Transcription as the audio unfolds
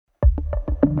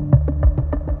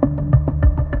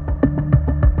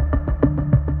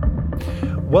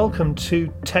Welcome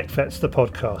to Tech Vets, the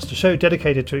podcast, a show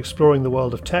dedicated to exploring the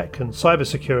world of tech and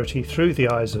cybersecurity through the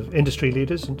eyes of industry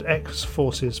leaders and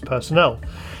ex-forces personnel.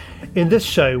 In this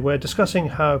show, we're discussing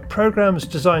how programs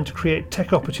designed to create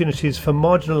tech opportunities for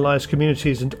marginalised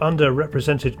communities and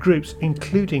underrepresented groups,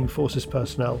 including forces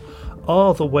personnel,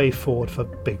 are the way forward for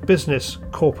big business,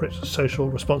 corporate social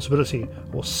responsibility,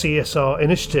 or CSR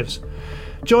initiatives.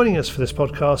 Joining us for this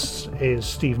podcast is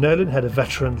Steve Nolan, Head of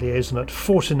Veteran Liaison at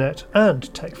Fortinet,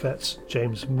 and Tech Vets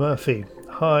James Murphy.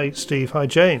 Hi Steve, hi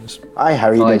James. Hi, how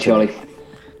are you doing? Hi Charlie.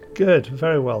 Good,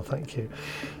 very well, thank you.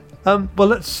 Well,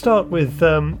 let's start with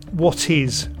what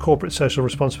is corporate social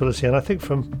responsibility, and I think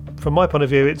from my point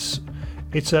of view, it's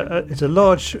a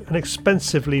large and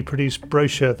expensively produced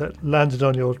brochure that landed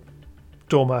on your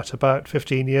doormat about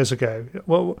 15 years ago.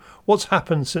 Well, what's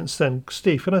happened since then?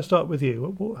 Steve, can I start with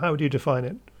you? How would you define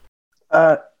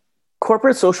it?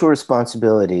 Corporate social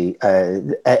responsibility,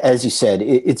 as you said,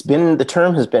 the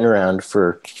term has been around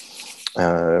for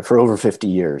over 50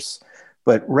 years.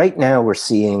 But right now we're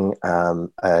seeing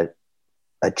a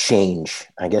change,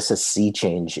 I guess a sea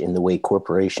change in the way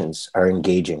corporations are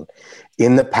engaging.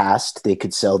 In the past, they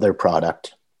could sell their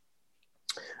product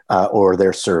or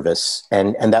their service,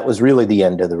 and that was really the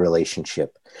end of the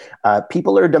relationship.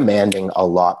 People are demanding a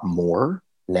lot more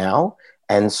now,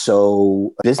 and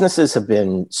so businesses have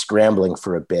been scrambling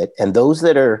for a bit, and those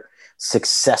that are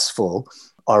successful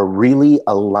are really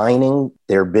aligning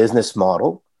their business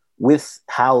model with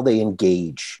how they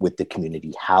engage with the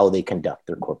community, how they conduct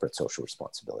their corporate social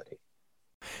responsibility.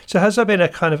 So has there been a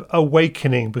kind of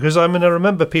awakening? Because I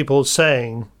remember people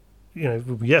saying,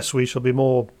 yes, we shall be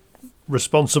more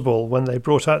responsible when they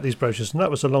brought out these brochures, and that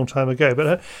was a long time ago.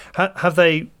 But have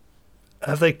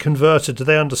they converted? Do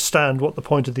they understand what the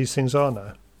point of these things are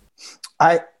now?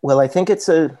 I think it's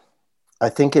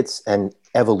an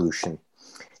evolution.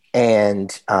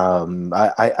 And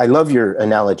I love your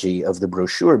analogy of the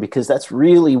brochure, because that's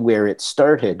really where it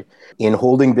started, in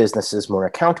holding businesses more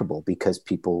accountable, because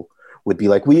people would be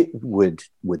like, we would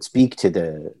speak to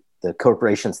the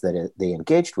corporations that they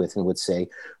engaged with and would say,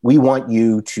 we want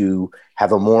you to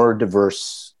have a more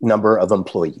diverse number of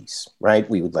employees, right?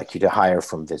 We would like you to hire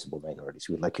from visible minorities.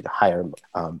 We would like you to hire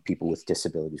people with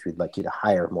disabilities. We'd like you to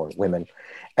hire more women.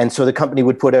 And so the company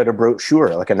would put out a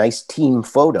brochure, like a nice team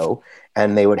photo,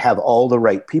 and they would have all the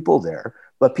right people there,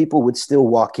 but people would still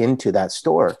walk into that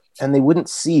store and they wouldn't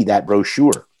see that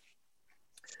brochure.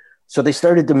 So they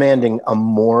started demanding a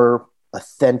more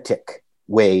authentic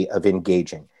way of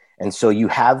engaging. And so you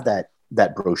have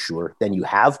that brochure, then you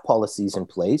have policies in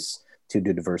place to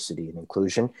do diversity and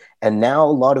inclusion. And now a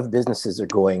lot of businesses are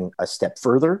going a step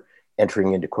further,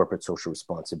 entering into corporate social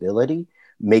responsibility,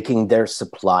 making their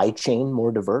supply chain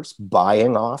more diverse,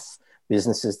 buying off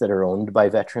businesses that are owned by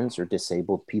veterans or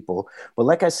disabled people. But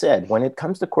like I said, when it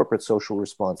comes to corporate social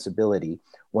responsibility,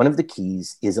 one of the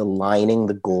keys is aligning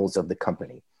the goals of the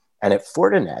company. And at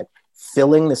Fortinet,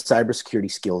 filling the cybersecurity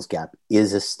skills gap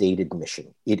is a stated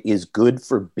mission. It is good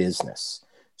for business.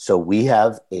 So we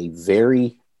have a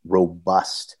very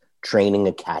robust training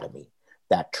academy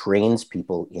that trains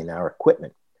people in our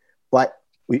equipment, but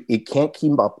it can't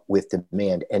keep up with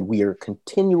demand. And we are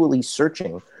continually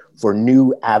searching for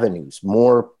new avenues,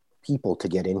 more people to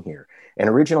get in here. And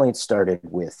originally it started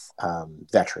with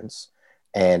veterans,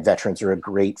 and veterans are a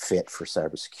great fit for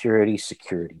cybersecurity,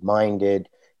 security-minded,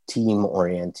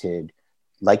 team-oriented,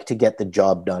 like to get the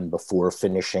job done before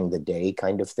finishing the day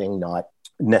kind of thing, not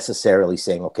necessarily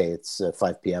saying, okay, it's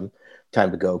 5 p.m.,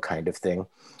 time to go kind of thing.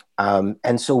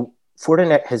 And so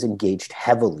Fortinet has engaged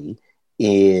heavily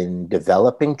in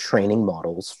developing training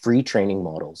models, free training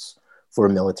models for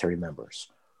military members.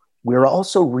 We're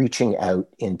also reaching out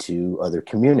into other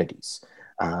communities.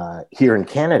 Here in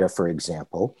Canada, for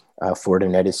example,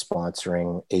 Fortinet is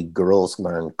sponsoring a Girls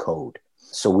Learn Code.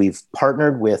 So we've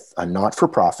partnered with a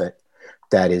not-for-profit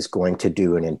that is going to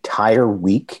do an entire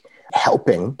week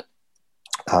helping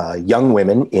young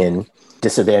women in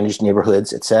disadvantaged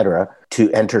neighborhoods, et cetera, to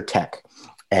enter tech.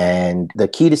 And the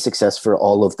key to success for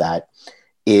all of that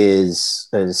is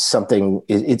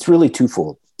it's really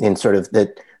twofold, in sort of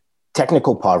the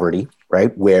technical poverty,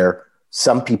 right? Where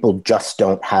some people just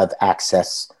don't have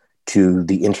access to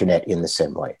the internet in the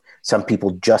same way. Some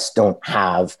people just don't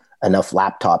have enough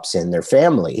laptops in their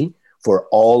family for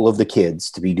all of the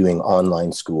kids to be doing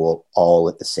online school all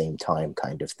at the same time,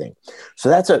 kind of thing. So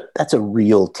that's a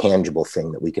real tangible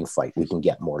thing that we can fight. We can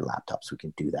get more laptops, we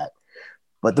can do that.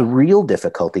 But the real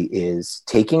difficulty is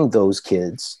taking those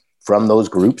kids from those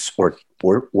groups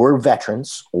or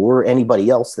veterans or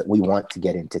anybody else that we want to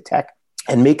get into tech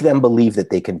and make them believe that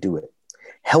they can do it.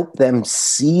 Help them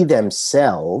see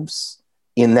themselves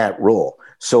in that role.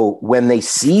 So when they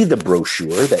see the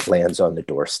brochure that lands on the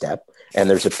doorstep and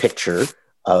there's a picture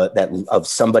of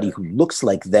somebody who looks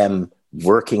like them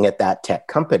working at that tech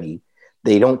company,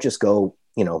 they don't just go,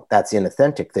 that's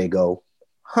inauthentic. They go,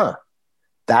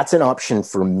 that's an option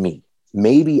for me.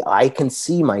 Maybe I can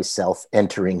see myself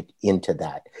entering into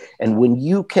that. And when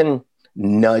you can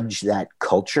nudge that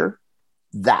culture,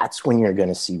 that's when you're going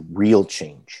to see real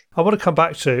change. I want to come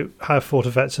back to how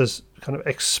FortiVets has kind of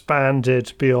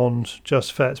expanded beyond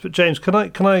just vets. But James, can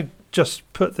I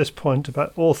just put this point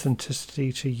about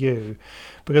authenticity to you?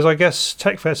 Because I guess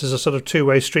TechVets is a sort of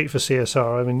two-way street for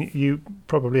CSR. I mean, you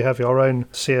probably have your own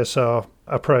CSR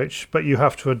approach, but you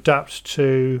have to adapt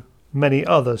to many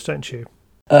others, don't you?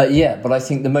 Yeah, but I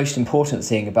think the most important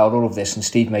thing about all of this, and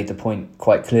Steve made the point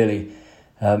quite clearly,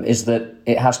 is that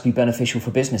it has to be beneficial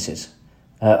for businesses.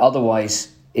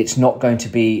 Otherwise, it's not going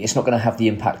to have the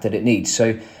impact that it needs.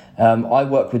 So I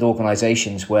work with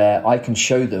organizations where I can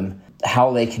show them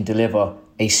how they can deliver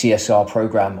a CSR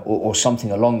program or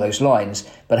something along those lines,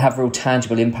 but have real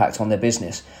tangible impact on their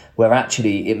business, where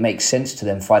actually it makes sense to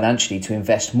them financially to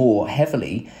invest more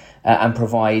heavily and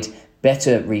provide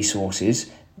better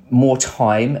resources, more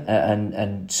time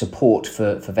and support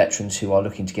for veterans who are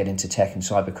looking to get into tech and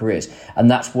cyber careers. And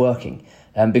that's working.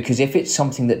 Because if it's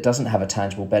something that doesn't have a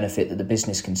tangible benefit that the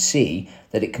business can see,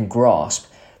 that it can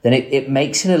grasp, then it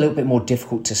makes it a little bit more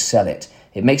difficult to sell it.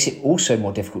 It makes it also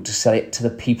more difficult to sell it to the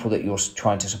people that you're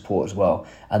trying to support as well.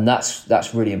 And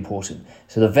that's really important.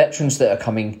 So the veterans that are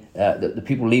coming, the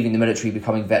people leaving the military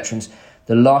becoming veterans,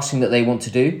 the last thing that they want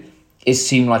to do is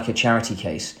seem like a charity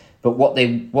case. But what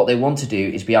they want to do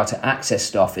is be able to access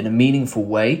stuff in a meaningful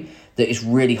way that is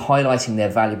really highlighting their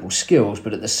valuable skills,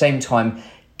 but at the same time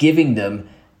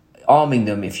arming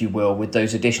them, if you will, with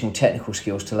those additional technical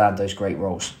skills to land those great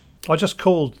roles. I just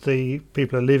called the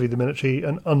people who are leaving the military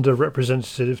an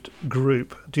underrepresented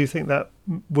group. Do you think that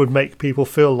would make people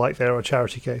feel like they're a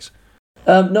charity case?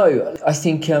 No, I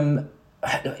think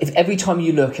if every time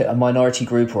you look at a minority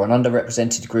group or an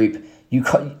underrepresented group,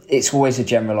 it's always a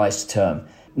generalised term.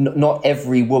 Not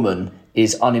every woman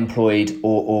is unemployed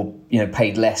or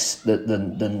paid less than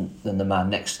the man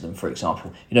next to them, for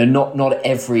example. Not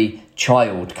every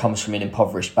child comes from an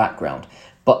impoverished background,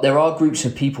 but there are groups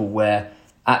of people where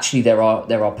actually there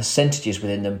are percentages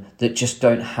within them that just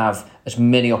don't have as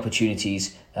many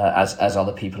opportunities as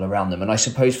other people around them. And I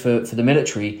suppose for the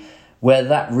military, where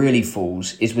that really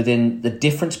falls is within the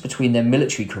difference between their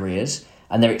military careers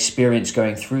and their experience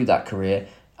going through that career,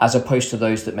 as opposed to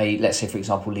those that may, let's say, for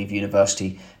example, leave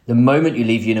university. The moment you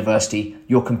leave university,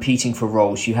 you're competing for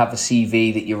roles. You have a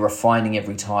CV that you're refining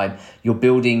every time. You're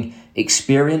building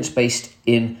experience based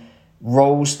in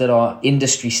roles that are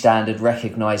industry standard,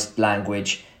 recognized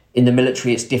language. In the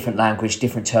military, it's different language,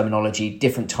 different terminology,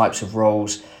 different types of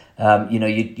roles.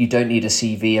 You don't need a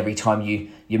CV every time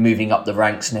you're moving up the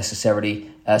ranks necessarily.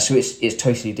 So it's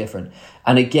totally different.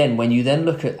 And again, when you then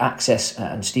look at access,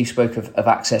 and Steve spoke of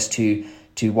access to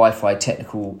Wi-Fi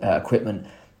technical equipment,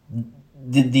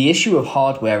 the issue of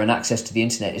hardware and access to the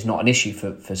internet is not an issue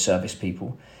for service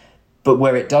people. But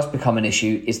where it does become an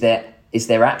issue is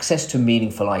their access to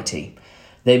meaningful IT.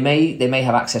 They may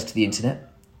have access to the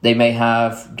internet. They may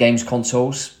have games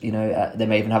consoles. They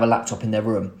may even have a laptop in their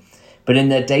room. But in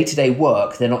their day-to-day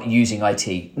work, they're not using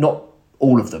IT. Not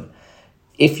all of them.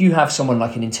 If you have someone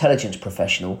like an intelligence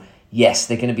professional, yes,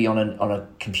 they're going to be on a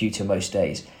computer most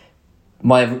days.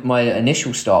 My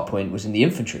initial start point was in the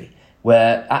infantry,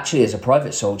 where actually as a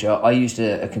private soldier, I used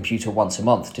a computer once a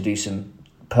month to do some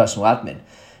personal admin,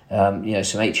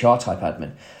 some HR type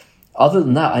admin. Other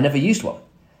than that, I never used one.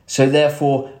 So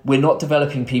therefore, we're not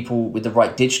developing people with the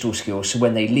right digital skills. So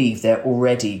when they leave, they're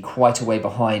already quite a way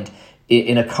behind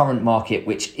in a current market,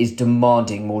 which is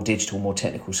demanding more digital, more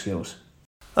technical skills.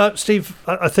 Steve,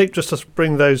 I think just to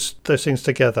bring those things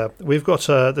together, we've got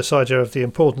this idea of the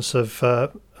importance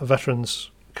of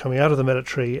veterans coming out of the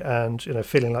military and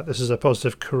feeling like this is a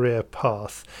positive career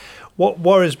path. What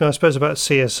worries me, I suppose, about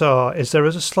CSR is there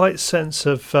is a slight sense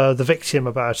of the victim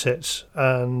about it,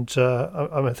 and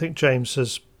I think James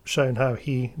has shown how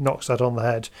he knocks that on the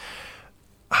head.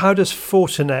 How does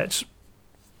Fortinet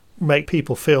make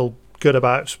people feel good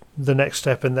about the next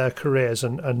step in their careers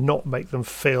and not make them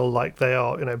feel like they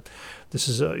are, this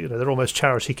is they're almost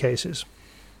charity cases?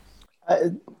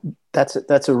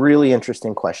 That's a really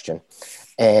interesting question.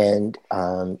 And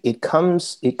it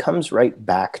comes right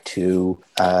back to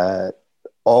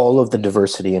all of the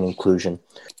diversity and inclusion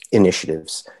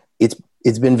initiatives.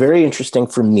 It's been very interesting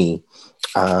for me,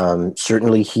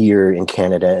 certainly here in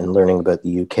Canada and learning about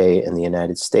the UK and the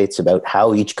United States about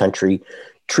how each country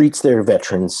treats their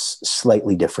veterans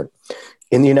slightly different.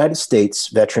 In the United States,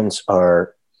 veterans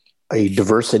are a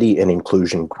diversity and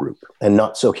inclusion group, and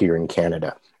not so here in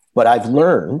Canada. But I've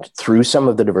learned through some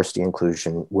of the diversity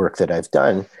inclusion work that I've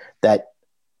done that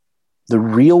the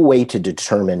real way to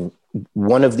determine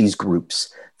one of these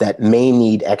groups that may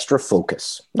need extra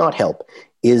focus, not help,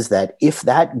 is that if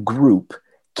that group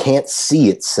can't see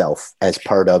itself as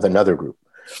part of another group.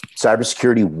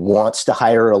 Cybersecurity wants to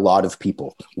hire a lot of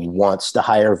people, wants to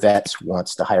hire vets,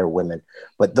 wants to hire women,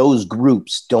 but those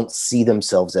groups don't see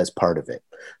themselves as part of it.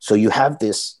 So you have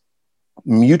this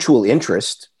mutual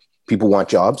interest. People want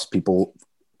jobs,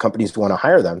 companies want to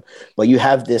hire them, but you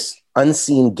have this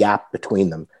unseen gap between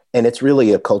them. And it's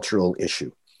really a cultural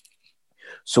issue.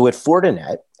 So at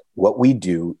Fortinet, what we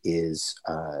do is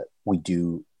we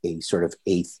do a sort of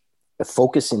a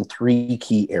focus in three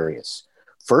key areas.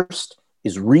 First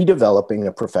is redeveloping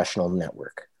a professional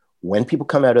network. When people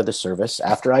come out of the service,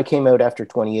 after I came out after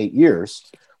 28 years,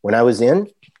 when I was in,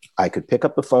 I could pick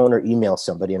up the phone or email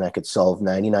somebody and I could solve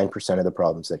 99% of the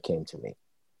problems that came to me.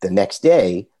 The next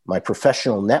day, my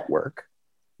professional network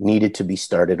needed to be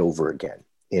started over again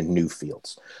in new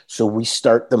fields. So we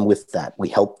start them with that. We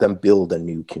help them build a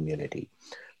new community.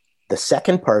 The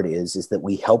second part is that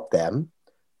we help them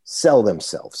sell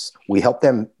themselves. We help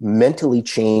them mentally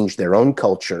change their own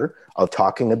culture of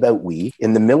talking about we.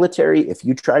 In the military, if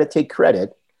you try to take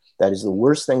credit, that is the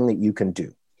worst thing that you can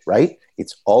do, right?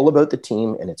 It's all about the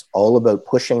team and it's all about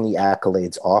pushing the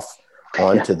accolades off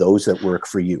onto those that work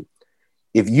for you.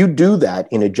 If you do that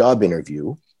in a job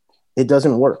interview, it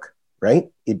doesn't work,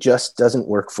 right? It just doesn't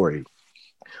work for you.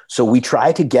 So we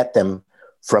try to get them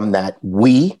from that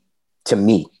we to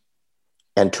me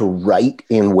and to write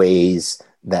in ways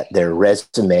that their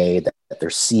resume, that their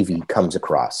CV comes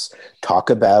across.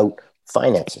 Talk about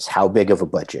finances, how big of a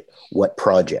budget, what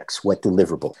projects, what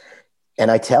deliverable. And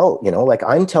I tell, like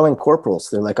I'm telling corporals,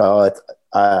 they're like, oh,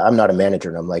 I'm not a manager.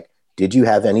 And I'm like, did you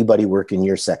have anybody work in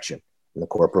your section? And the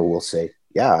corporal will say,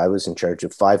 yeah, I was in charge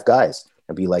of 5 guys.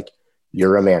 I'd be like,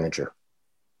 you're a manager.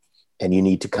 And you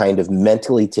need to kind of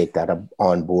mentally take that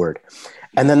on board.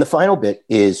 And then the final bit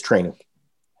is training.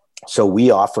 So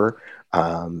we offer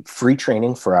free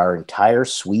training for our entire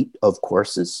suite of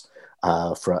courses,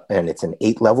 and it's an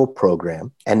 8-level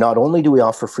program. And not only do we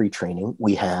offer free training,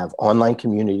 we have online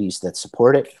communities that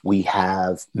support it. We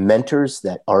have mentors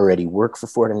that already work for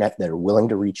Fortinet that are willing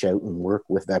to reach out and work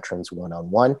with veterans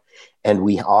one-on-one. And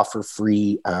we offer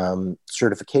free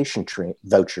certification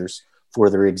vouchers for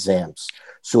their exams.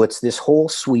 So it's this whole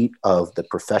suite of the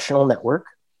professional network,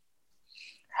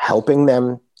 helping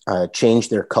them change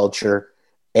their culture,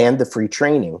 and the free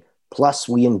training. Plus,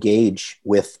 we engage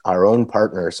with our own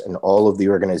partners and all of the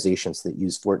organizations that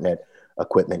use Fortinet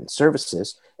equipment and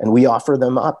services, and we offer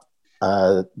them up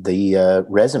the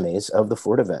resumes of the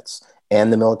FortiVets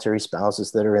and the military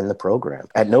spouses that are in the program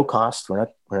at no cost. We're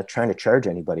not trying to charge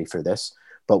anybody for this,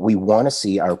 but we want to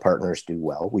see our partners do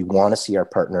well. We want to see our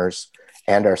partners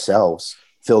and ourselves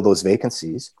fill those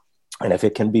vacancies, and if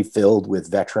it can be filled with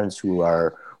veterans who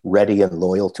are ready and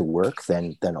loyal to work,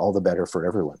 then all the better for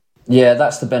everyone. Yeah,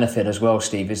 that's the benefit as well,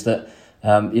 Steve, is that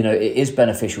it is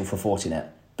beneficial for Fortinet,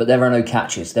 but there are no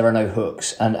catches, there are no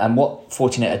hooks. And what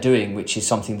Fortinet are doing, which is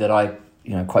something that I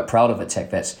quite proud of at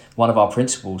TechVets, one of our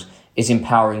principles is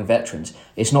empowering veterans.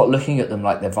 It's not looking at them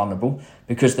like they're vulnerable,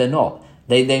 because they're not.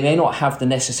 They may not have the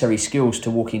necessary skills to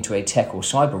walk into a tech or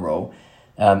cyber role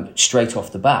straight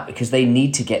off the bat, because they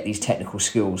need to get these technical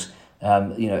skills,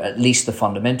 at least the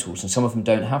fundamentals, and some of them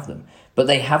don't have them. But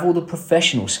they have all the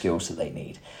professional skills that they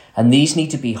need. And these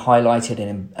need to be highlighted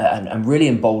and really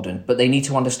emboldened, but they need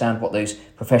to understand what those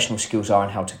professional skills are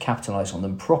and how to capitalize on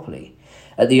them properly.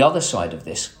 At the other side of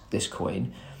this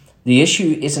coin, the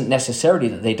issue isn't necessarily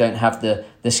that they don't have the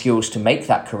skills to make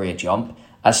that career jump.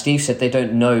 As Steve said, they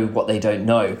don't know what they don't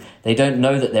know. They don't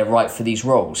know that they're right for these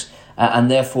roles.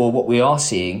 And therefore, what we are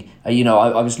seeing, I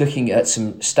was looking at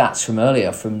some stats from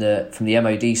earlier from the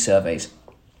MOD surveys,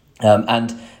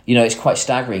 and it's quite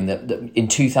staggering that in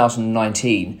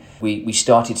 2019 we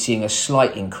started seeing a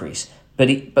slight increase,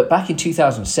 but back in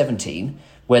 2017,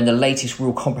 when the latest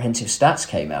real comprehensive stats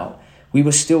came out, we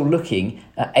were still looking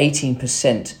at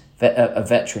 18% of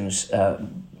veterans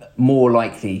more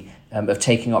likely of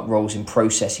taking up roles in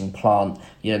processing plant,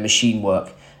 machine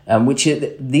work.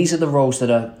 These are the roles that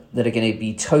are going to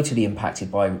be totally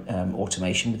impacted by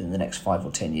automation within the next 5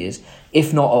 or 10 years,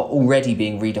 if not are already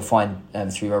being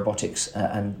redefined through robotics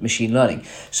and machine learning.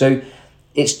 So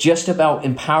it's just about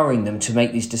empowering them to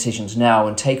make these decisions now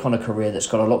and take on a career that's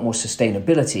got a lot more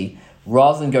sustainability,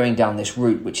 rather than going down this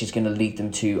route, which is going to lead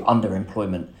them to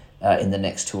underemployment in the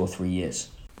next 2 or 3 years.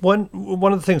 One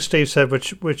of the things Steve said,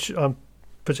 which I'm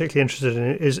particularly interested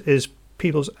in is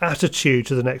people's attitude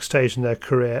to the next stage in their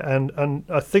career. And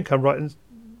I think I'm right,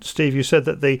 Steve, you said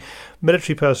that the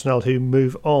military personnel who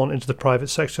move on into the private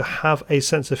sector have a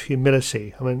sense of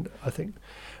humility. I mean, I think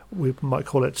we might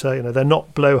call it, they're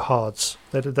not blowhards.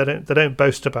 They don't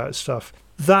boast about stuff.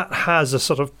 That has a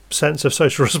sort of sense of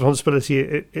social responsibility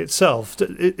itself.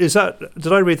 Did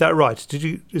I read that right?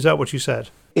 Is that what you said?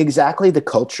 Exactly the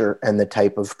culture and the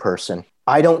type of person.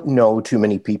 I don't know too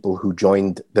many people who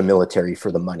joined the military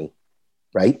for the money,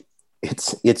 right?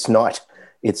 It's not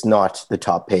the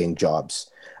top paying jobs.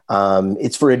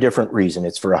 It's for a different reason.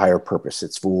 It's for a higher purpose.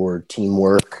 It's for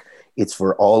teamwork. It's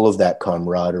for all of that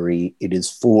camaraderie. It is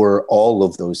for all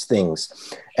of those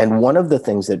things. And one of the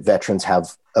things that veterans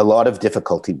have a lot of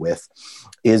difficulty with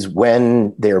is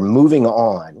when they're moving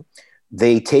on,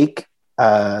 they take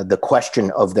the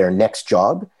question of their next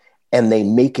job and they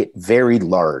make it very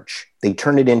large. They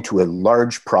turn it into a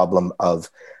large problem of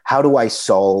how do I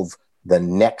solve the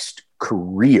next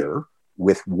career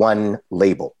with one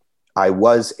label? I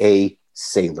was a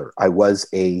sailor. I was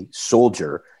a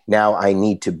soldier. Now I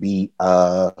need to be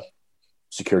a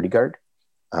security guard,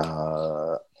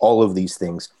 all of these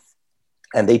things.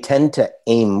 And they tend to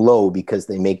aim low because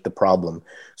they make the problem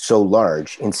so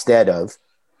large instead of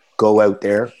go out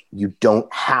there. You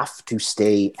don't have to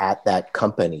stay at that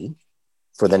company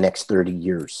for the next 30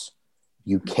 years.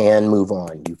 You can move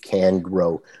on. You can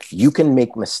grow. You can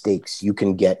make mistakes. You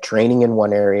can get training in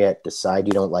one area, decide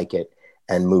you don't like it,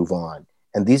 and move on.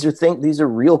 And these are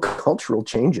real cultural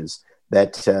changes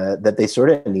that they sort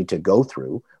of need to go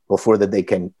through before that they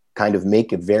can kind of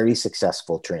make a very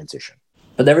successful transition.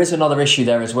 But there is another issue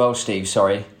there as well, Steve,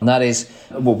 sorry. And that is,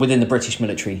 within the British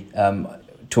military,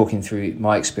 talking through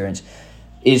my experience,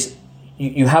 is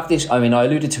you have this, I mean, I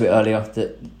alluded to it earlier,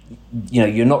 that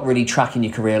you're not really tracking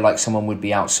your career like someone would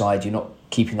be outside. You're not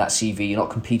keeping that CV. You're not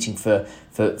competing for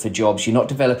jobs. You're not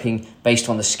developing based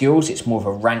on the skills. It's more of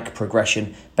a rank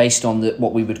progression based on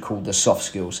what we would call the soft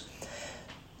skills.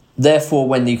 Therefore,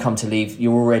 when you come to leave,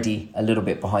 you're already a little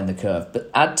bit behind the curve. But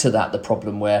add to that the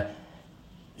problem where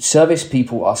service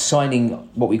people are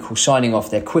what we call signing off.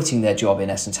 They're quitting their job, in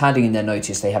essence, handing in their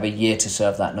notice. They have a year to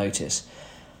serve that notice.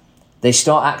 They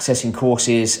start accessing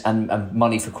courses and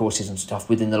money for courses and stuff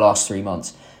within the last 3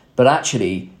 months. But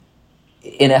actually,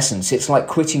 in essence, it's like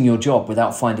quitting your job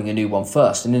without finding a new one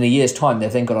first. And in a year's time,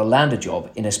 they've then got to land a job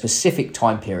in a specific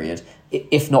time period.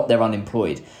 If not, they're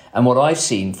unemployed. And what I've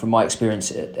seen from my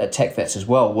experience at TechVets as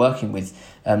well, working with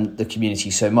the community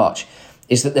so much,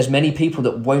 is that there's many people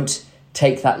that won't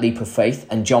take that leap of faith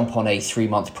and jump on a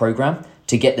 3-month program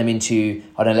to get them into,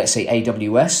 let's say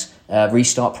AWS,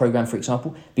 restart program, for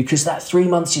example, because that 3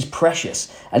 months is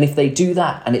precious. And if they do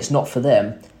that and it's not for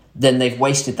them, then they've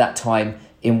wasted that time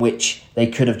in which they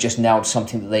could have just nailed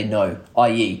something that they know,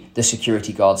 i.e. the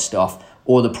security guard stuff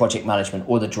or the project management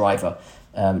or the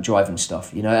driving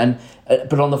stuff, and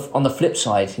but on the flip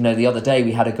side, the other day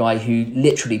we had a guy who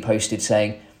literally posted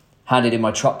saying, handed in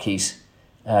my truck keys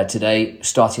today,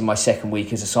 starting my second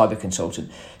week as a cyber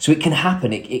consultant. So it can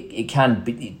happen. It can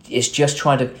be. It's just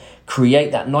trying to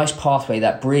create that nice pathway,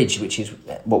 that bridge, which is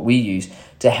what we use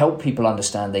to help people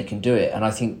understand they can do it. And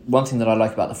I think one thing that I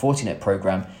like about the Fortinet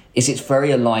program is it's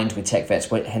very aligned with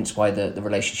TechVets, hence why the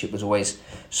relationship was always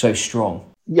so strong.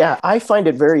 Yeah, I find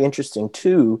it very interesting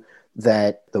too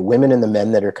that the women and the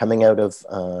men that are coming out of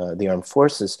the armed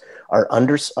forces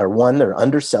they're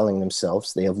underselling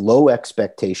themselves. They have low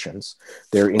expectations.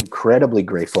 They're incredibly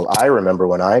grateful. I remember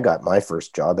when I got my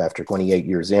first job after 28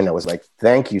 years in, I was like,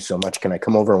 thank you so much. Can I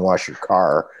come over and wash your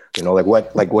car?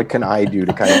 What can I do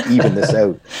to kind of even this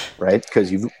out? Right. Because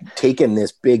you've taken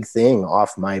this big thing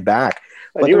off my back.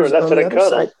 And you were Lieutenant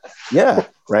Colonel. Yeah.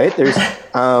 Right. There's,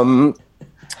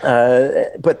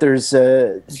 but there's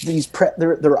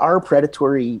there are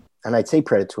predatory, and I'd say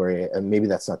predatory, maybe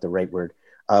that's not the right word,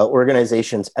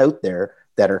 organizations out there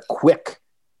that are quick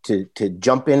to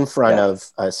jump in front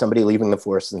of somebody leaving the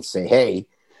force and say, hey,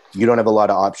 you don't have a lot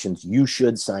of options. You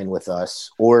should sign with us,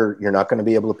 or you're not going to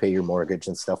be able to pay your mortgage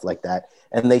and stuff like that.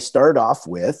 And they start off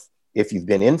with, if you've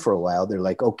been in for a while, they're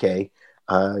like, okay,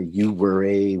 you were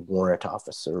a warrant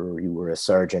officer or you were a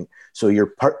sergeant. So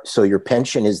your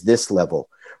pension is this level.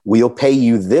 We'll pay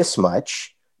you this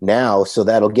much now, so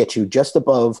that'll get you just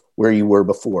above where you were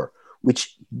before,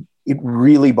 which it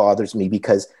really bothers me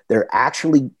because they're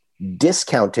actually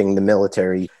discounting the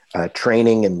military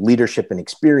training and leadership and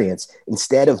experience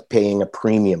instead of paying a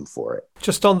premium for it.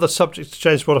 Just on the subject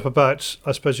James brought up about,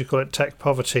 I suppose you call it tech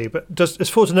poverty, but is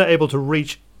Fortinet able to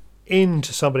reach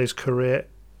into somebody's career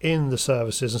in the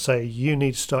services and say, you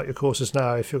need to start your courses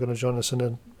now if you're going to join us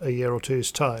in a year or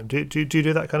two's time? Do you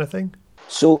do that kind of thing?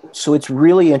 So it's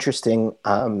really interesting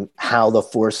how the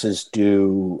forces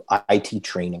do IT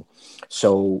training.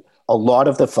 So a lot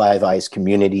of the Five Eyes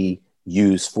community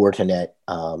use Fortinet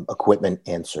equipment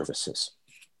and services.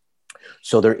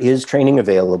 So there is training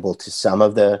available to some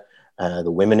of the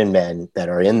women and men that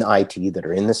are in the IT, that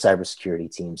are in the cybersecurity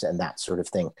teams and that sort of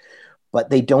thing. But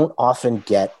they don't often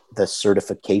get the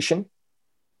certification.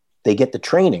 They get the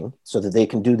training so that they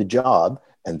can do the job,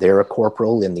 and they're a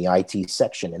corporal in the IT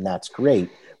section, and that's great.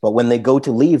 But when they go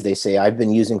to leave, they say, I've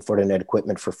been using Fortinet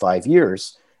equipment for 5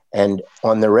 years. And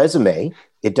on their resume,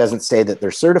 it doesn't say that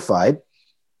they're certified.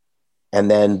 And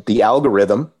then the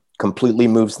algorithm completely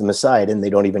moves them aside and they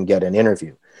don't even get an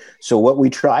interview. So what we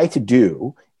try to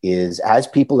do is, as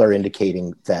people are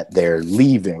indicating that they're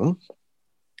leaving,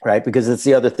 right? Because it's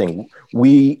the other thing.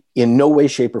 We, in no way,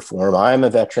 shape, or form, I'm a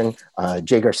veteran.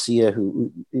 Jay Garcia,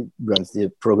 who runs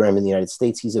the program in the United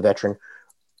States, he's a veteran.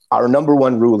 Our number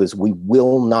one rule is we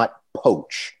will not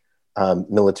poach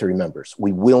military members.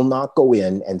 We will not go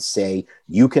in and say,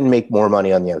 you can make more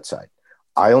money on the outside.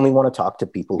 I only want to talk to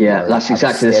people who are that's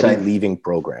exactly a the steady same leaving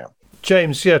program.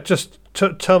 James, just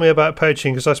tell me about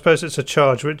poaching, because I suppose it's a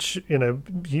charge which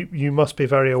you must be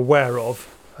very aware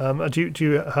of. Do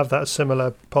you have that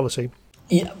similar policy?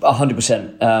 Yeah,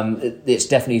 100%. It's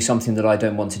definitely something that I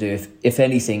don't want to do. If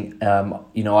anything,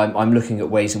 I'm looking at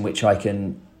ways in which I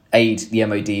can aid the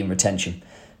MOD in retention.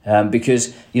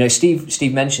 Because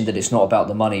Steve mentioned that it's not about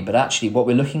the money, but actually what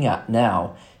we're looking at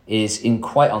now is, in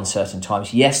quite uncertain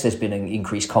times, yes, there's been an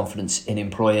increased confidence in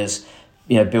employers,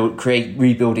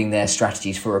 rebuilding their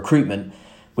strategies for recruitment.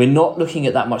 We're not looking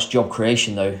at that much job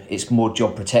creation, though. It's more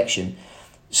job protection.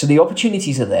 So the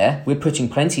opportunities are there. We're putting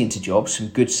plenty into jobs, some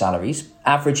good salaries,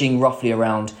 averaging roughly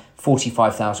around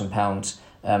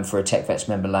 £45,000 for a Tech Vets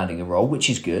member landing a role, which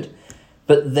is good.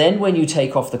 But then when you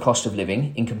take off the cost of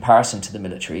living in comparison to the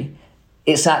military,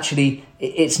 it's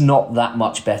not that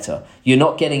much better. You're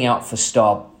not getting out for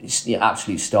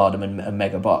absolute stardom and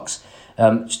mega bucks.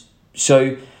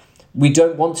 So we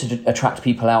don't want to attract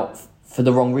people out for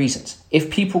the wrong reasons. If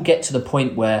people get to the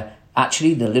point where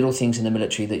actually the little things in the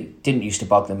military that didn't used to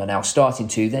bug them are now starting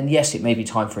to, then yes, it may be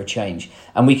time for a change.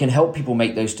 And we can help people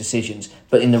make those decisions,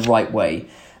 but in the right way.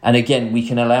 And again, we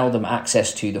can allow them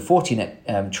access to the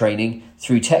Fortinet training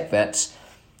through Tech Vets,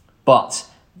 but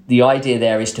the idea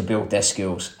there is to build their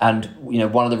skills. And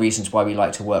one of the reasons why we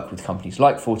like to work with companies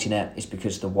like Fortinet is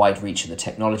because of the wide reach of the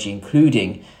technology,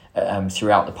 including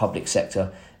throughout the public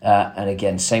sector. And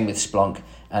again, same with Splunk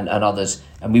and others.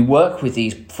 And we work with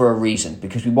these for a reason,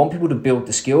 because we want people to build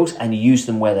the skills and use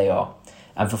them where they are.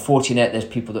 And for Fortinet, there's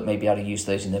people that may be able to use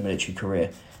those in their military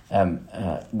career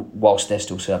whilst they're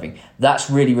still serving. That's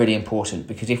really, really important,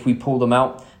 because if we pull them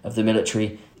out of the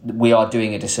military, we are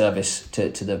doing a disservice to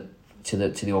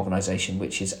the organisation,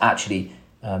 which is actually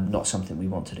not something we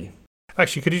want to do.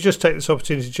 Actually, could you just take this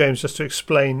opportunity, James, just to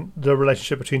explain the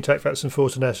relationship between Tech Vets and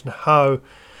Fortinet, and how,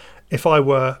 if I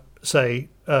were, say,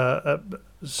 a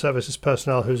services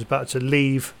personnel who's about to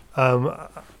leave,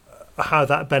 how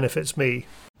that benefits me?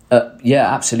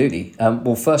 Yeah, absolutely.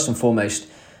 Well, first and foremost,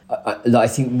 I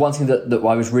think one thing that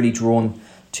I was really drawn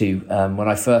to when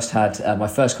I first had my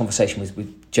first conversation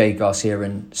with Jay Garcia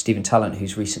and Stephen Talent,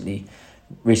 who's recently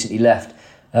left,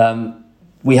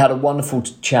 we had a wonderful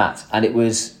chat, and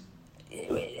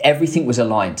everything was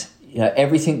aligned.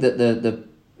 Everything that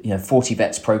the 40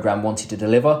 Vets program wanted to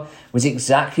deliver was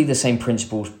exactly the same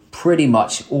principles, pretty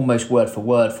much almost word for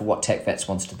word, for what Tech Vets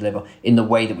wants to deliver in the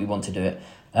way that we want to do it.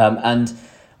 And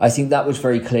I think that was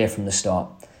very clear from the start.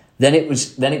 Then it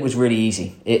was really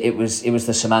easy. It was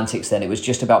the semantics. Then it was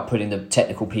just about putting the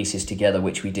technical pieces together,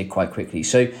 which we did quite quickly.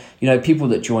 So people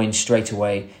that join straight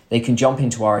away, they can jump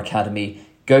into our academy,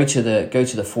 go to the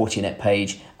Fortinet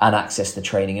page and access the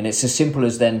training. And it's as simple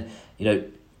as then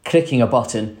clicking a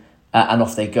button and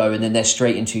off they go. And then they're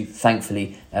straight into,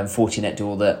 thankfully, Fortinet do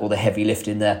all the heavy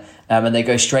lifting there, and they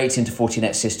go straight into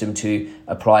Fortinet system to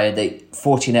apply.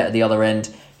 Fortinet at the other end,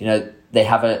 They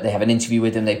have an interview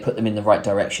with them, they put them in the right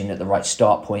direction at the right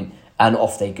start point, and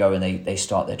off they go and they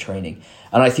start their training.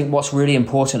 And I think what's really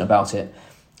important about it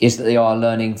is that they are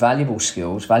learning valuable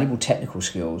skills, valuable technical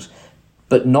skills,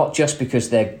 but not just because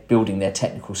they're building their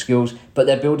technical skills, but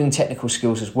they're building technical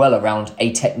skills as well around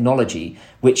a technology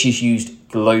which is used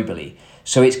globally.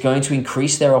 So it's going to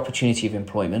increase their opportunity of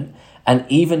employment. And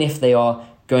even if they are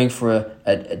going for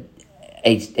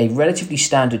a relatively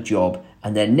standard job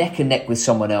and they're neck and neck with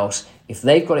someone else, if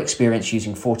they've got experience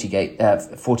using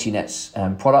Fortinet's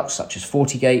products such as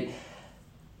FortiGate,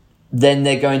 then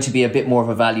they're going to be a bit more of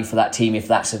a value for that team if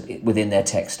that's within their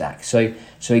tech stack. So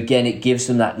again, it gives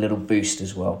them that little boost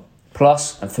as well.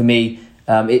 Plus, and for me,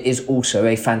 it is also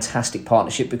a fantastic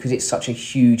partnership because it's such a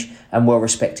huge and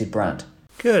well-respected brand.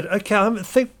 Good. Okay, I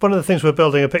think one of the things we're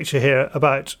building a picture here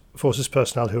about Forces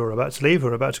personnel who are about to leave, who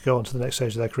are about to go on to the next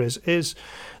stage of their careers, is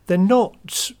they're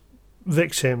not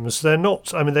victims. They're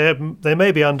not. I mean, they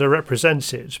may be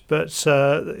underrepresented, but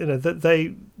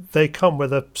they come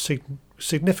with a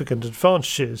significant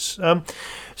advantages.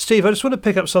 Steve, I just want to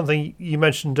pick up something you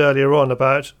mentioned earlier on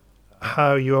about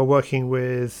how you are working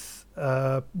with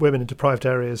women in deprived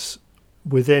areas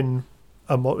within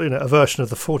a version of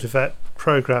the Fortivet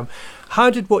program. How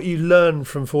did what you learned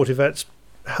from Fortivets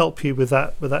help you with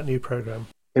that new program?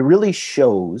 It really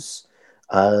shows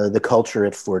the culture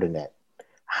at Fortinet.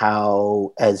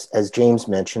 How, as James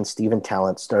mentioned, Stephen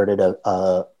Talent started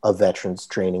a veterans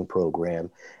training program,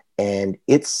 and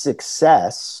its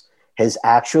success has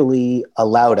actually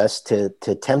allowed us to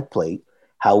template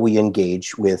how we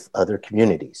engage with other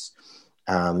communities.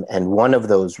 And one of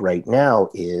those right now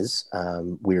is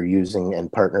we're using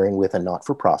and partnering with a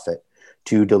not-for-profit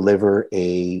to deliver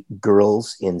a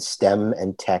Girls in STEM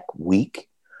and Tech Week,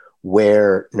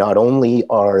 where not only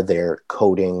are there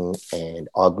coding and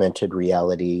augmented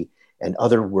reality and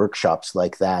other workshops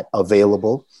like that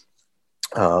available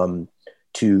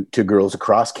to girls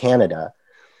across Canada,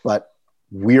 but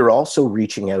we're also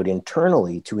reaching out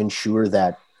internally to ensure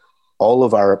that all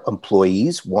of our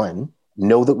employees, one,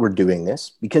 know that we're doing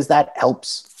this because that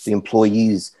helps the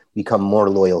employees become more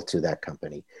loyal to that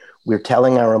company. We're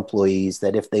telling our employees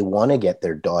that if they want to get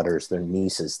their daughters, their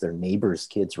nieces, their neighbors'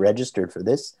 kids registered for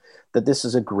this, that this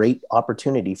is a great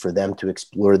opportunity for them to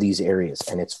explore these areas,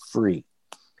 and it's free.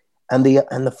 And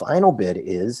the final bit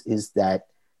is that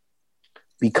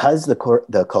because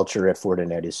the culture at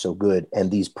Fortinet is so good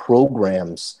and these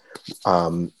programs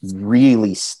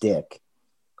really stick,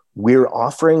 we're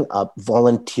offering up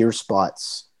volunteer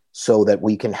spots so that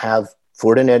we can have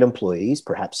Fortinet employees,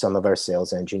 perhaps some of our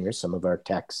sales engineers, some of our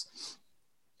techs,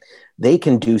 they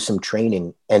can do some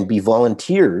training and be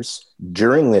volunteers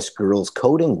during this Girls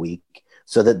Coding Week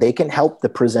so that they can help the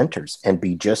presenters and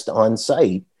be just on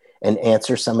site and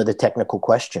answer some of the technical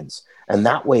questions. And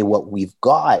that way, what we've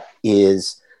got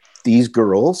is these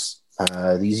girls,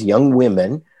 these young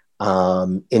women,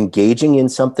 engaging in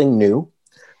something new,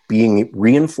 being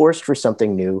reinforced for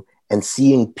something new, and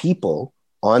seeing people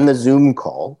on the Zoom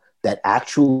call that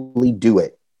actually do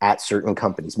it at certain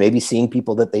companies, maybe seeing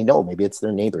people that they know, maybe it's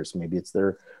their neighbors, maybe it's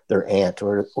their aunt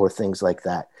or things like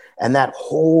that. And that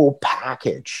whole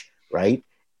package, right,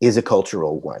 is a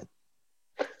cultural one.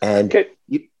 And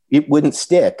it wouldn't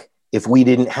stick if we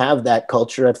didn't have that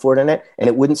culture at Fortinet, and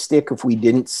it wouldn't stick if we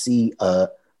didn't see a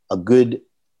good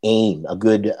aim, a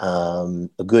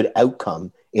good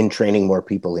outcome in training more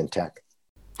people in tech.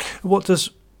 What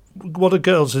do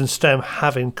girls in STEM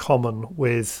have in common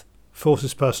with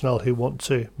Forces personnel who want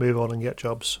to move on and get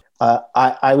jobs?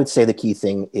 I would say the key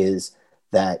thing is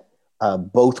that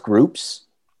both groups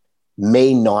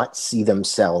may not see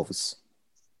themselves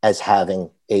as having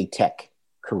a tech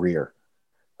career.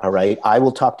 All right. I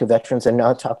will talk to veterans and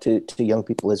I'll talk to young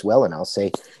people as well. And I'll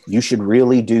say, you should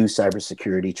really do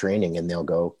cybersecurity training. And they'll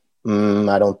go,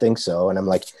 I don't think so. And I'm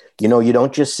like, you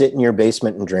don't just sit in your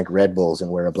basement and drink Red Bulls and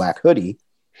wear a black hoodie.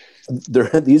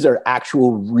 These are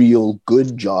actual real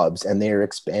good jobs and they're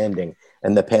expanding.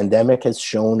 And the pandemic has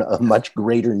shown a much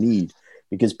greater need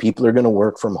because people are going to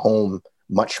work from home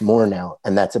much more now.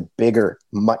 And that's a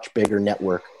much bigger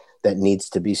network that needs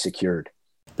to be secured.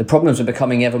 The problems are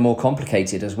becoming ever more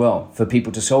complicated as well for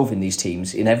people to solve in these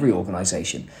teams in every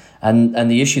organisation. And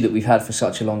the issue that we've had for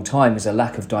such a long time is a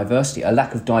lack of diversity, a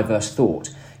lack of diverse thought,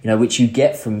 which you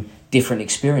get from different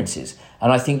experiences.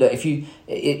 And I think that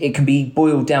it can be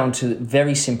boiled down to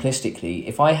very simplistically,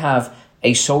 if I have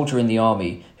a soldier in the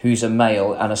army who's a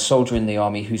male and a soldier in the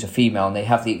army who's a female, and they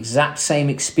have the exact same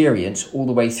experience all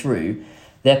the way through,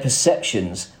 their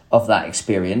perceptions of that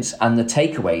experience and the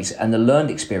takeaways and the learned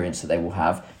experience that they will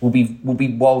have will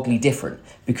be wildly different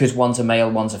because one's a male,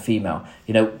 one's a female,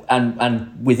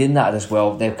 and within that as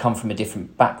well, they've come from a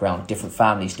different background, different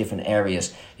families, different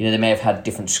areas, they may have had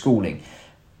different schooling.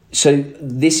 So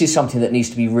this is something that needs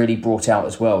to be really brought out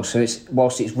as well. So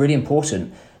whilst it's really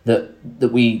important that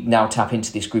we now tap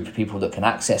into this group of people that can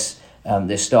access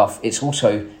this stuff, it's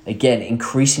also, again,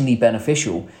 increasingly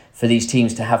beneficial for these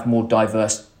teams to have more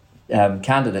diverse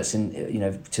candidates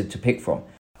to pick from.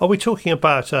 Are we talking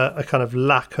about a kind of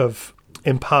lack of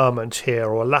empowerment here,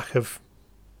 or a lack of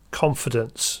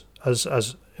confidence? As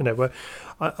where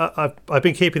I've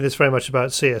been keeping this very much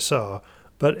about CSR,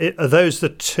 but are those the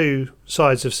two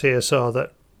sides of CSR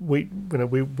that we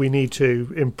need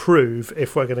to improve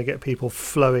if we're going to get people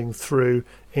flowing through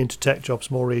into tech jobs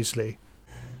more easily?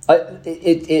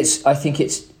 I think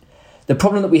it's the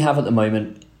problem that we have at the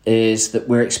moment is that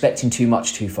we're expecting too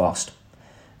much too fast.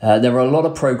 There are a lot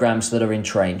of programs that are in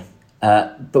train,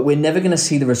 but we're never going to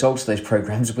see the results of those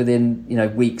programs within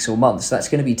weeks or months. That's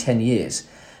going to be 10 years.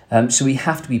 So we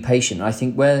have to be patient. I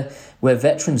think where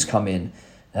veterans come in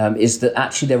is that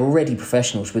actually they're already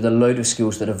professionals with a load of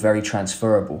skills that are very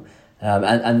transferable.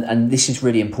 And this is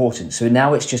really important. So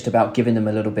now it's just about giving them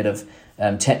a little bit of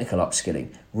technical upskilling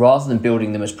rather than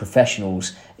building them as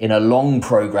professionals in a long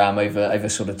program over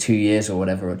sort of 2 years or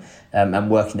whatever, and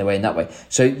working their way in that way.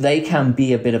 So they can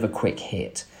be a bit of a quick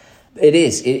hit.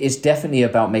 It's definitely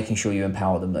about making sure you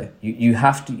empower them though. You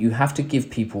have to give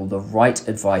people the right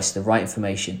advice, the right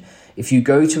information. If you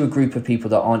go to a group of people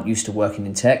that aren't used to working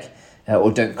in tech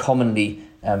or don't commonly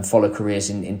follow careers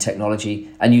in technology,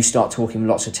 and you start talking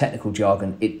lots of technical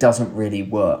jargon, it doesn't really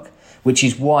work. Which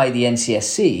is why the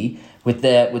NCSC, with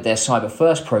their Cyber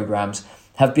First programs,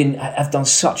 have done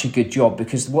such a good job,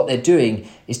 because what they're doing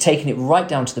is taking it right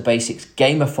down to the basics,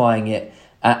 gamifying it,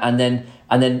 and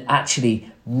then actually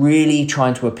really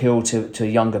trying to appeal to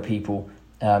younger people,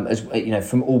 as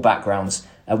from all backgrounds,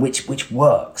 which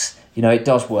works. It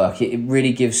does work. It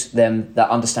really gives them that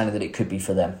understanding that it could be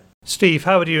for them. Steve,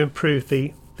 how would you improve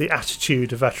the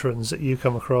attitude of veterans that you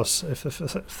come across, if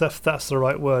that's the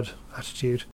right word,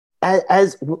 attitude?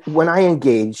 As when I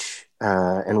engage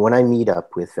and when I meet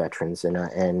up with veterans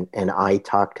and I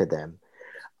talk to them,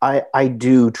 I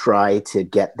do try to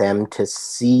get them to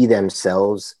see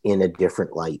themselves in a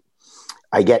different light.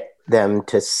 I get them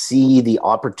to see the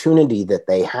opportunity that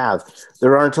they have.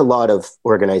 There aren't a lot of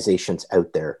organizations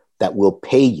out there that will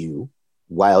pay you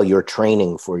while you're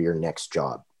training for your next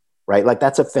job. Right? Like,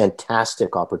 that's a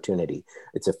fantastic opportunity.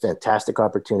 It's a fantastic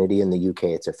opportunity in the UK.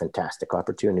 It's a fantastic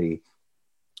opportunity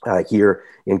here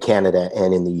in Canada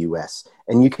and in the US.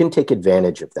 And you can take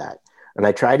advantage of that. And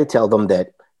I try to tell them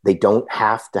that they don't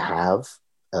have to have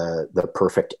the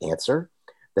perfect answer,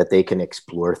 that they can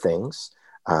explore things,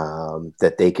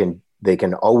 that they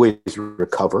can always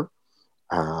recover,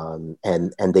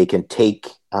 and they can take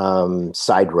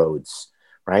side roads,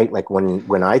 right? Like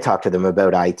when I talk to them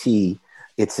about IT,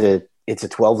 it's a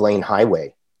 12-lane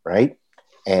highway, right?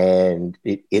 And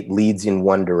it leads in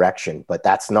one direction, but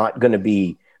that's not going to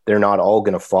be, they're not all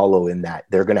going to follow in that.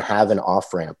 They're going to have an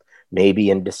off-ramp, maybe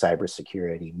into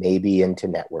cybersecurity, maybe into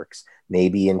networks,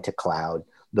 maybe into cloud,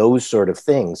 those sort of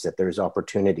things, that there's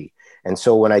opportunity. And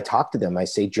so when I talk to them, I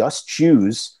say, just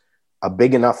choose a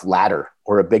big enough ladder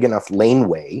or a big enough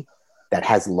laneway that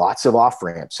has lots of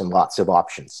off-ramps and lots of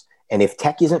options. And if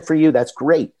tech isn't for you, that's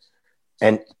great.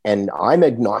 And I'm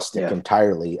agnostic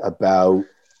entirely about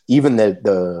even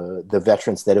the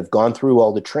veterans that have gone through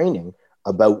all the training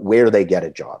about where they get a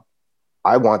job.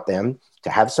 I want them to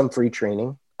have some free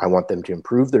training. I want them to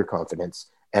improve their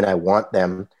confidence, and I want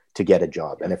them to get a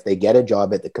job. And if they get a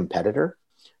job at the competitor,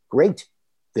 great.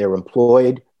 They're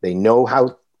employed. They know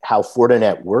how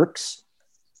Fortinet works.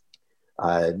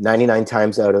 99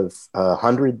 times out of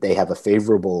 100, they have a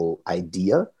favorable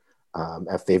idea,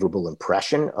 a favorable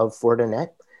impression of Fortinet,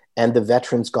 and the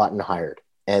veteran's gotten hired,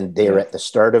 and they're at the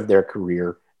start of their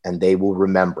career, and they will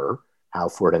remember how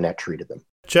Fortinet treated them.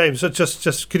 James,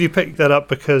 just could you pick that up,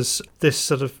 because this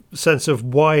sort of sense of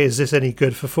why is this any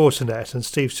good for Fortinet, and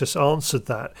Steve's just answered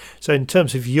that. So in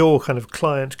terms of your kind of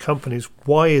client companies,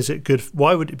 why is it good?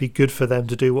 Why would it be good for them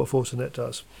to do what Fortinet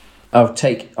does? I'll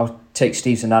take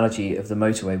Steve's analogy of the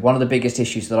motorway. One of the biggest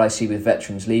issues that I see with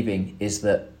veterans leaving is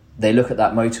that they look at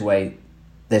that motorway,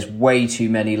 there's way too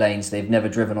many lanes. They've never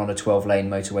driven on a 12-lane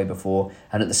motorway before.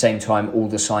 And at the same time, all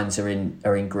the signs are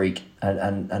in Greek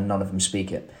and none of them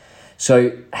speak it.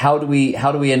 So how do we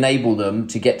enable them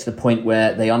to get to the point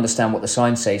where they understand what the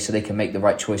signs say so they can make the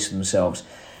right choice for themselves?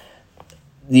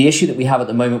 The issue that we have at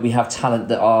the moment, we have talent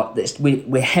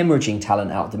we're hemorrhaging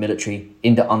talent out of the military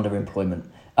into underemployment.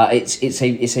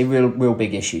 It's a real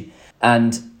big issue.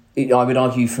 And I would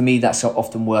argue, for me, that's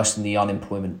often worse than the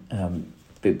unemployment,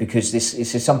 because this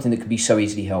is something that could be so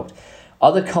easily helped.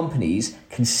 Other companies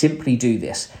can simply do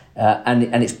this, and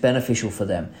it's beneficial for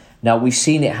them. Now, we've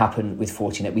seen it happen with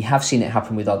Fortinet. We have seen it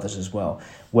happen with others as well,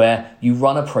 where you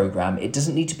run a program. It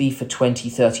doesn't need to be for 20,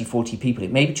 30, 40 people.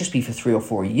 It may just be for 3 or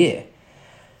 4 a year.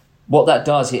 What that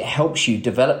does, it helps you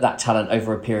develop that talent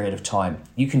over a period of time.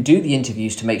 You can do the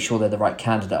interviews to make sure they're the right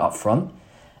candidate up front.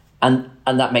 And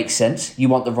that makes sense. You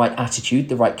want the right attitude,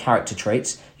 the right character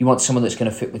traits. You want someone that's going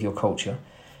to fit with your culture.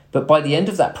 But by the end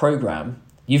of that program,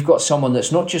 you've got someone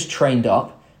that's not just trained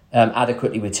up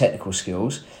adequately with technical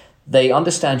skills. They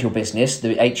understand your business,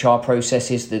 the HR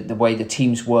processes, the way the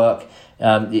teams work,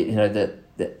 the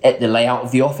the layout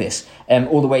of the office,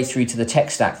 all the way through to the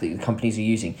tech stack that the companies are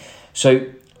using. So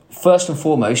first and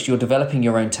foremost, you're developing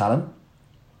your own talent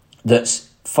that's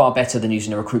far better than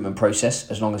using a recruitment process,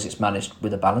 as long as it's managed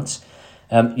with a balance.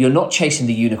 You're not chasing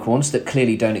the unicorns that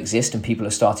clearly don't exist, and people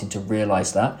are starting to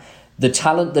realize that. The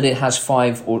talent that it has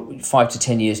 5 to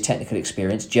 10 years technical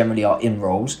experience generally are in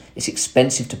roles. It's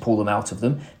expensive to pull them out of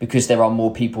them because there are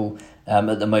more people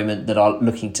at the moment that are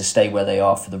looking to stay where they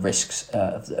are for the risks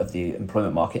of the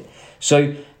employment market.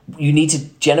 So you need to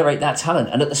generate that talent,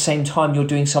 and at the same time you're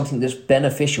doing something that's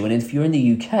beneficial. And if you're in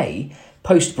the UK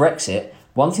post-Brexit,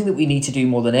 one thing that we need to do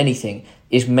more than anything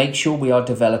is make sure we are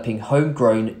developing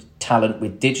homegrown talent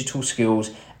with digital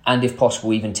skills and, if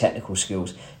possible, even technical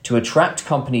skills to attract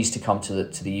companies to come to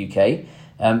the UK,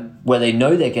 where they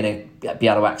know they're going to be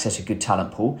able to access a good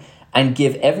talent pool, and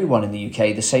give everyone in the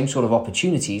UK the same sort of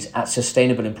opportunities at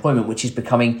sustainable employment, which is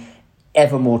becoming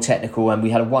ever more technical. And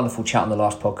we had a wonderful chat on the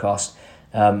last podcast,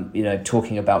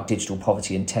 talking about digital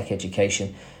poverty and tech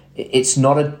education. It's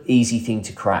not an easy thing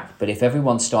to crack, but if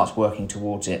everyone starts working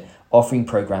towards it, offering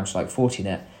programs like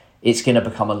Fortinet, it's going to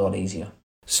become a lot easier.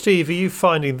 Steve, are you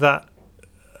finding that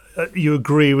you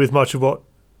agree with much of what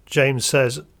James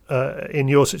says in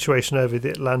your situation over the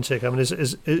Atlantic? I mean, is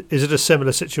it a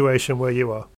similar situation where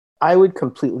you are? I would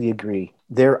completely agree.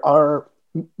 There are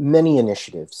many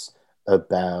initiatives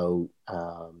about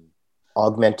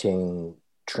augmenting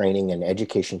training and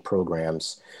education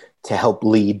programs to help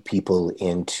lead people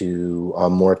into a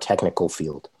more technical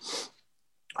field.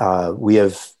 We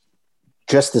have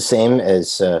just the same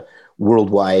as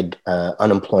worldwide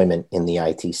unemployment in the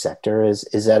IT sector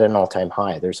is at an all-time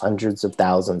high. There's hundreds of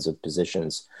thousands of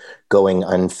positions going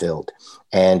unfilled.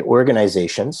 And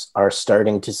organizations are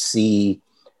starting to see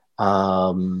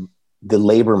the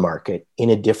labor market in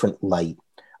a different light.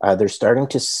 They're starting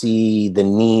to see the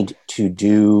need to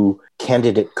do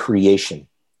candidate creation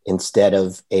instead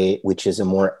of which is a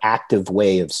more active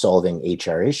way of solving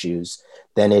HR issues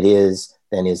than is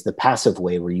the passive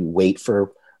way where you wait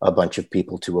for a bunch of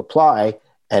people to apply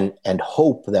and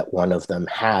hope that one of them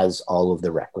has all of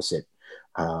the requisite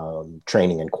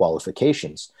training and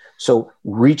qualifications. So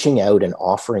reaching out and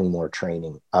offering more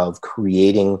training, of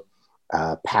creating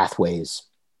pathways,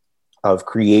 of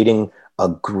creating a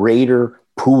greater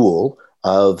pool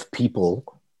of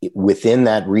people within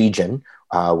that region,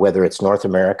 whether it's North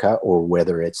America or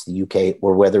whether it's the UK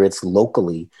or whether it's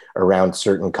locally around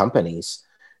certain companies,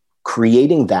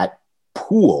 creating that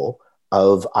pool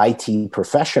of IT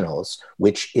professionals,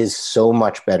 which is so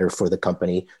much better for the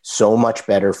company, so much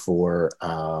better for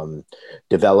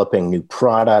developing new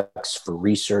products, for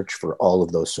research, for all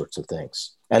of those sorts of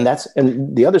things. And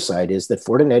the other side is that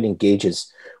Fortinet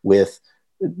engages with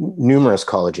numerous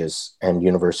colleges and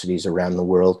universities around the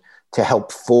world to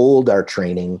help fold our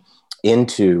training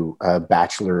into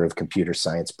Bachelor of Computer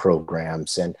Science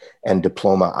programs and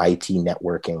diploma IT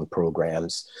networking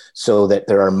programs, so that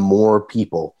there are more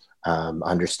people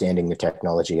understanding the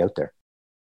technology out there.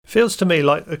 Feels to me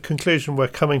like the conclusion we're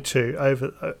coming to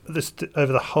over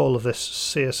the whole of this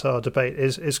CSR debate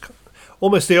is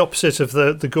almost the opposite of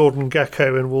the Gordon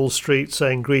Gekko in Wall Street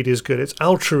saying greed is good. It's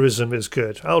altruism is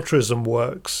good. Altruism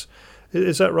works.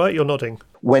 Is that right? You're nodding.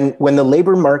 When the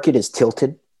labor market is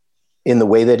tilted in the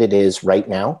way that it is right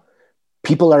now,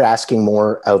 people are asking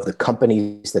more of the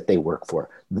companies that they work for.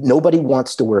 Nobody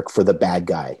wants to work for the bad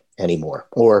guy anymore,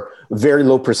 or a very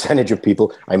low percentage of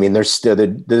people. I mean, there's still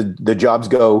the jobs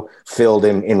go filled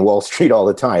in Wall Street all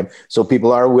the time. So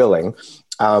people are willing.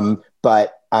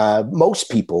 But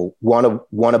most people want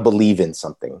to believe in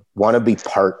something, want to be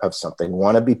part of something,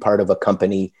 want to be part of a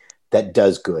company that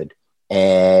does good.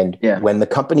 And when the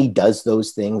company does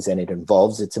those things and it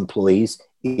involves its employees,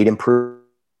 it improves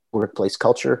workplace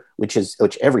culture, which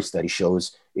every study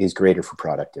shows is greater for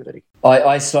productivity.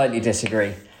 I slightly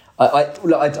disagree.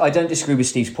 I don't disagree with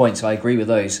Steve's points. I agree with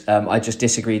those. I just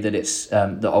disagree that it's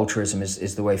that altruism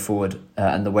is the way forward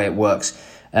and the way it works.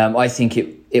 I think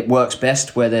it works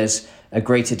best where there's a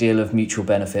greater deal of mutual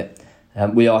benefit.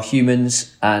 We are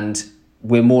humans, and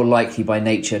we're more likely by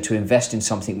nature to invest in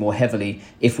something more heavily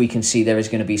if we can see there is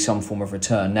going to be some form of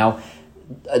return. Now,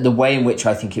 the way in which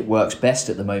I think it works best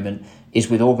at the moment is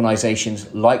with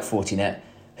organizations like Fortinet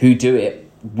who do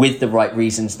it with the right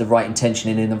reasons, the right intention,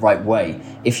 and in the right way.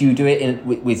 If you do it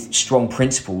with strong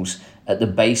principles at the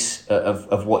base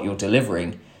of what you're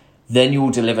delivering, then you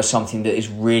will deliver something that is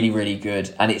really, really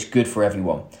good, and it's good for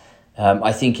everyone.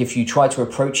 I think if you try to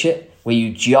approach it where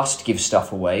you just give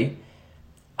stuff away,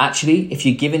 actually, if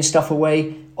you're giving stuff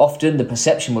away, often the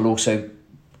perception will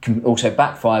can also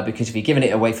backfire, because if you're giving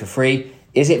it away for free,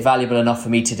 is it valuable enough for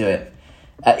me to do it?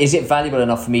 Is it valuable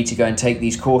enough for me to go and take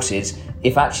these courses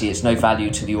if actually it's no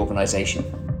value to the organisation?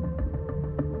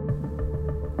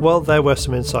 Well, there were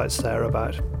some insights there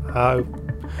about how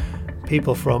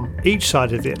people from each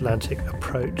side of the Atlantic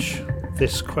approach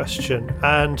this question,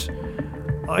 and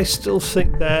I still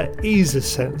think there is a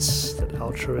sense that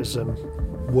altruism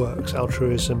works,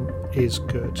 altruism is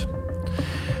good.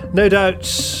 No doubt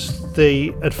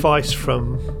the advice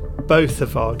from both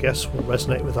of our guests will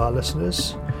resonate with our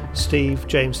listeners. Steve,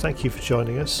 James, thank you for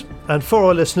joining us. And for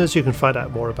our listeners, you can find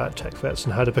out more about TechVets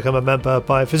and how to become a member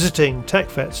by visiting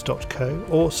techvets.co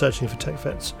or searching for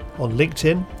TechVets on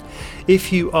LinkedIn.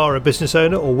 If you are a business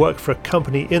owner or work for a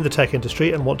company in the tech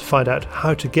industry and want to find out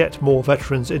how to get more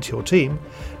veterans into your team,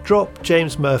 drop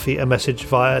James Murphy a message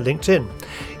via LinkedIn.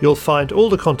 You'll find all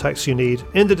the contacts you need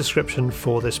in the description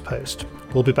for this post.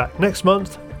 We'll be back next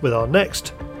month with our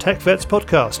next TechVets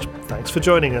podcast. Thanks for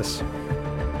joining us.